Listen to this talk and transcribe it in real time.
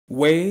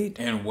Wade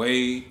and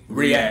Wade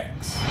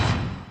Reacts.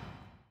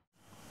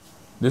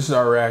 This is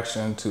our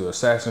reaction to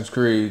Assassin's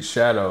Creed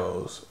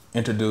Shadows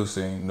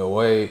introducing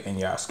Naoe and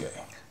Yasuke.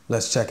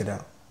 Let's check it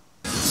out.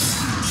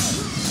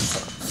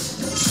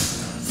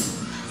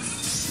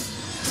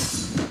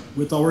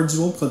 With our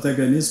dual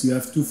protagonists, we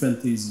have two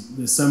fantasies,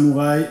 the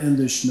samurai and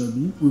the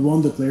shinobi. We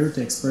want the player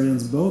to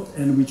experience both,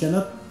 and we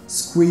cannot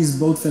squeeze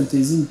both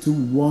fantasies into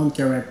one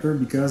character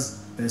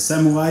because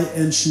samurai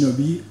and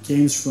shinobi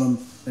came from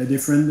a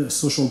different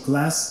social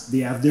class.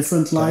 They have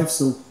different lives,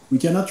 so we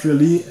cannot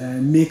really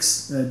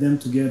mix them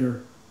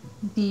together.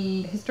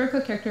 The historical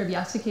character of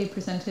Yasuke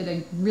presented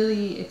a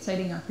really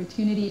exciting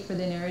opportunity for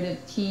the narrative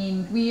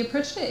team. We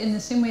approached it in the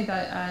same way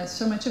that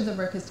so much of the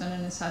work is done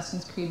in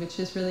Assassin's Creed, which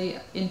is really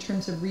in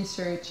terms of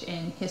research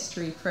and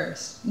history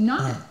first.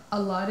 Not a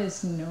lot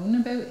is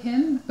known about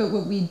him, but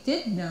what we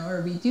did know,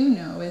 or we do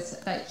know, is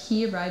that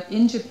he arrived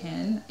in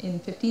Japan in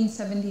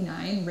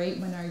 1579, right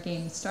when our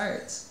game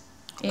starts.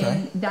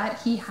 And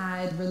that he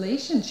had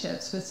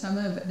relationships with some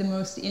of the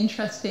most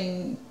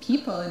interesting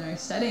people in our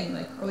setting,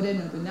 like Oda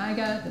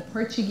Nobunaga, the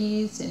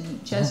Portuguese,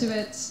 and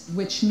Jesuits,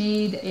 which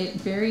made it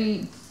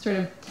very sort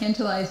of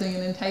tantalizing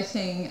and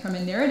enticing from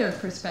a narrative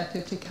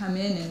perspective to come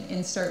in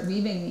and start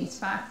weaving these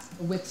facts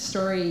with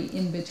story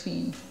in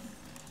between.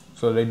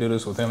 So they do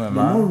this with him in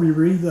mind? The more we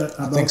read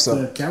about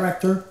the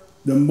character,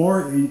 the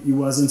more he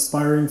was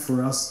inspiring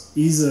for us.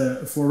 He's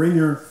a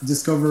foreigner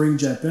discovering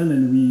Japan,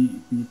 and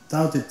we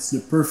thought it's the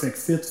perfect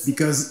fit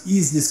because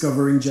he's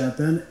discovering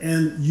Japan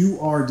and you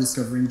are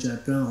discovering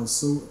Japan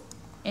also.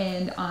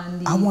 And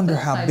on the I wonder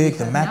how big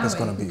the map is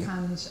going to be. He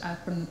comes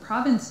from the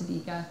province of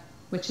Iga,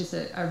 which is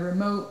a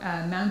remote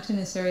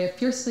mountainous area,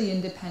 fiercely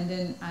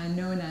independent,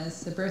 known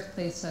as the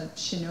birthplace of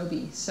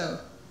shinobi. So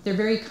they're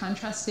very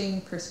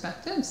contrasting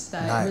perspectives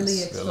that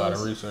really expose a lot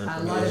of research. A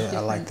lot of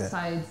different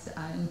sides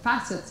and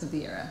facets of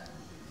the era.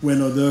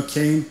 When Oda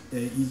came,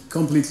 he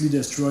completely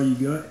destroyed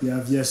Iga. You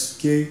have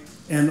Yasuke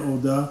and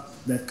Oda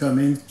that come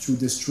in to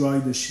destroy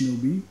the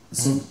shinobi.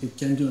 So it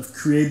can kind of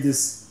create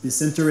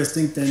this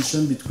interesting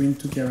tension between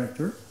two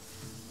characters.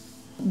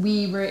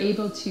 We were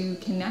able to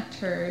connect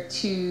her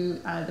to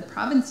the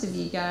province of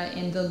Iga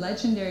and the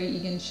legendary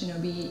Igan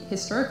shinobi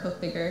historical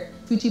figure,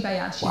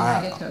 Fujibayashi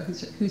Nagato,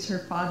 who's her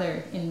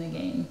father in the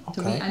game.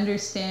 So we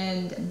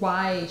understand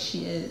why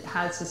she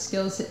has the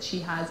skills that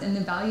she has and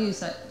the values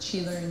that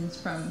she learns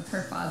from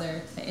her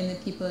father and the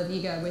people of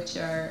Iga, which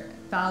are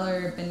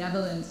valor,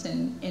 benevolence,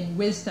 and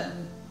wisdom.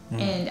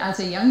 And as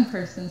a young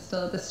person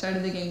still at the start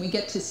of the game, we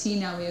get to see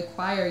now we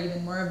acquire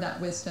even more of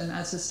that wisdom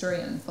as the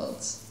story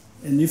unfolds.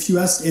 And if you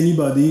ask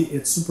anybody,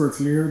 it's super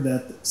clear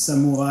that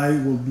samurai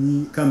will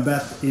be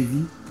combat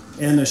heavy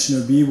and a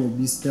shinobi will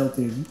be stealth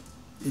heavy.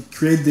 It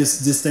creates this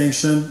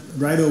distinction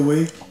right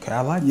away. Okay, I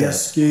like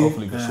Yasuke, that.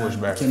 Hopefully you can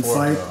switch back can and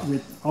forth, fight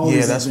with all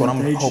his that's what I'm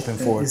advantage, hoping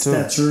for his too.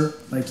 stature,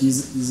 like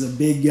he's a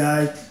big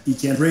guy. He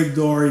can break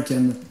door. He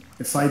can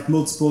fight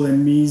multiple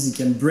enemies. He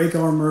can break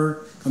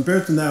armor.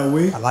 Compared to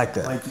Naoe, I like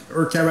that. Like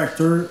her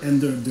character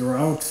and their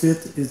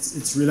outfit,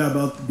 it's really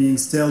about being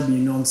stealth,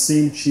 being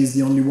unseen. She's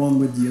the only one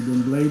with the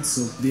hidden blade,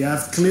 so they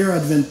have clear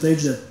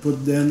advantage that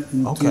put them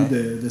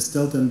into the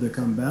stealth and the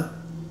combat,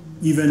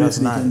 even if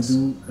they can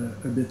do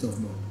a bit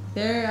of both.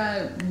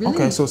 They're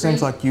really so it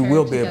seems like you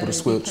will be able to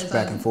switch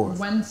back and forth. On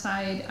one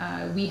side,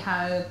 we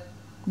have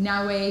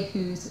Naoe,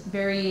 who's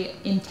very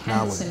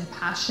intense and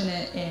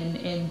passionate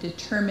and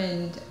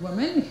determined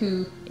woman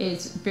who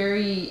is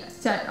very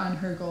set on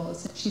her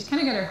goals. She's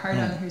kind of got her heart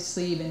on her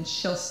sleeve, and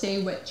she'll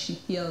say what she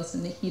feels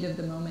in the heat of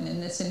the moment.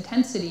 And this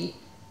intensity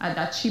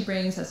that she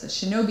brings as a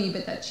shinobi,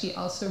 but that she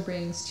also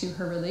brings to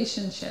her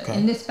relationship.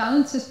 And this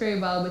balances very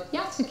well with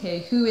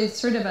Yasuke, who is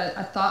sort of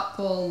a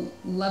thoughtful,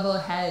 level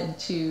head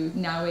to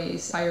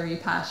Naoe's fiery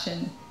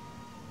passion.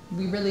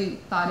 We really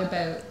thought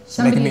about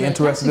somebody making me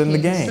interested in the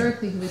game.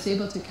 Historically, who was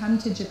able to come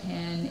to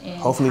Japan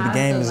and hopefully the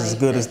game is as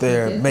good as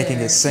they're making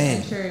it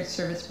seem. Enter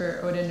service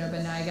for Oda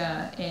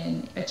Nobunaga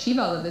and achieve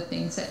all of the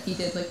things that he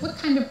did. Like, what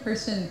kind of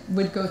person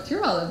would go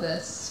through all of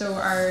this? So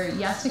our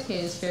Yasuke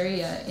is very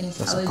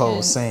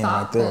intelligent,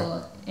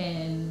 thoughtful,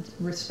 and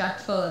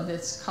respectful of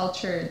this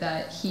culture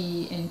that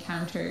he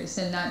encounters,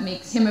 and that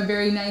makes him a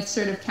very nice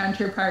sort of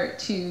counterpart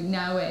to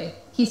Naoe.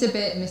 He's a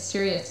bit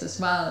mysterious as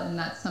well, and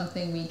that's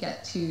something we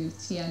get to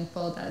see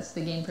unfold as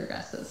the game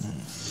progresses.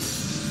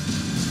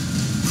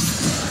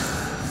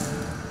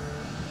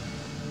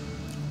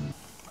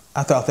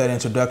 I thought that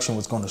introduction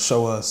was going to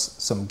show us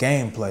some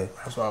gameplay.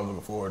 That's what I was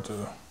looking forward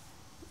to.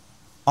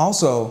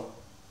 Also,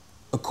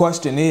 a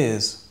question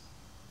is,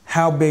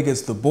 how big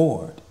is the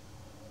board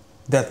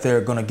that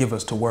they're going to give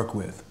us to work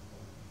with?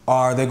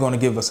 Are they going to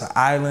give us an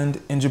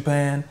island in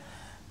Japan?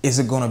 Is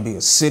it going to be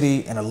a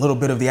city and a little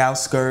bit of the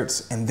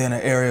outskirts and then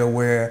an area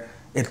where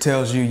it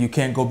tells you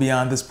can't go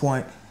beyond this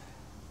point?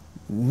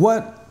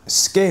 What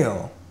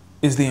scale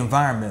is the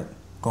environment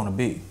going to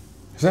be?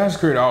 Assassin's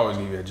Creed always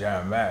give you a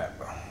giant map.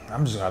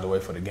 I'm just going to have to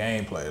wait for the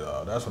gameplay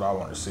though. That's what I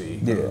want to see.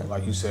 Yeah.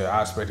 Like you said,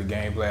 I expect the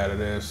gameplay out of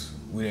this.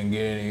 we didn't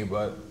get any,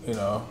 but you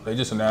know, they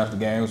just announced the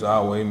games.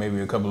 I'll wait maybe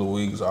a couple of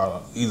weeks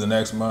or either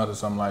next month or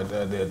something like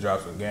that. They'll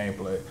drop some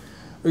gameplay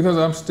because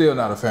I'm still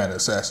not a fan of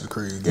Assassin's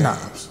Creed games. Nah.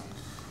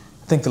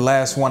 I think the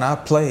last one I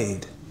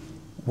played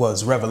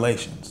was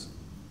Revelations.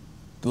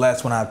 The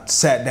last one I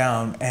sat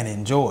down and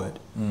enjoyed.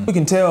 We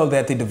can tell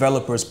that the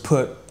developers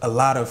put a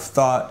lot of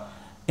thought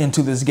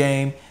into this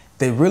game.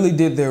 They really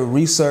did their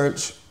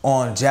research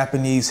on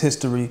Japanese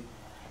history,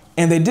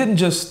 and they didn't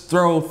just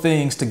throw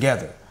things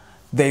together.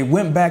 They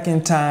went back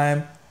in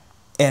time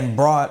and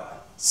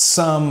brought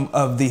some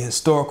of the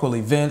historical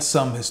events,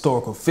 some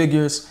historical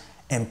figures,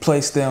 and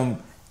placed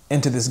them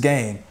into this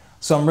game.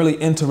 So I'm really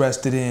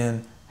interested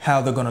in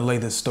how they're going to lay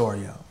this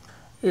story out.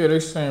 Yeah, they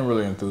seem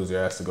really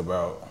enthusiastic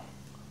about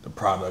the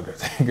product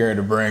that they're going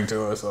to bring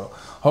to us. So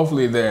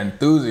hopefully their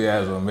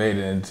enthusiasm made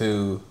it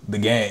into the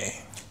game.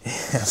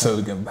 So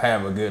we can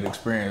have a good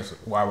experience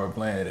while we're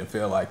playing it and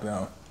feel like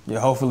them. Yeah,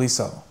 hopefully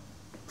so.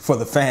 For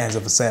the fans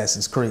of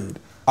Assassin's Creed.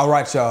 All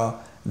right,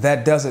 y'all.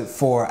 That does it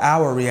for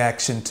our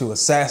reaction to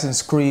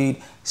Assassin's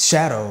Creed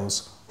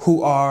Shadows,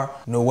 who are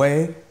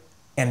Naoe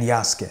and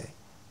Yasuke.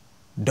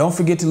 Don't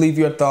forget to leave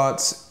your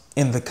thoughts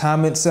in the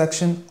comment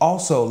section.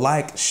 Also,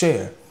 like,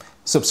 share,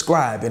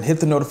 subscribe, and hit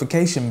the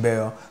notification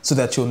bell so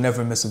that you'll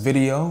never miss a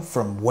video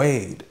from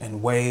Wade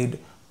and Wade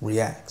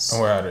Reacts.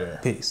 And we're out of here.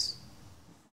 Peace.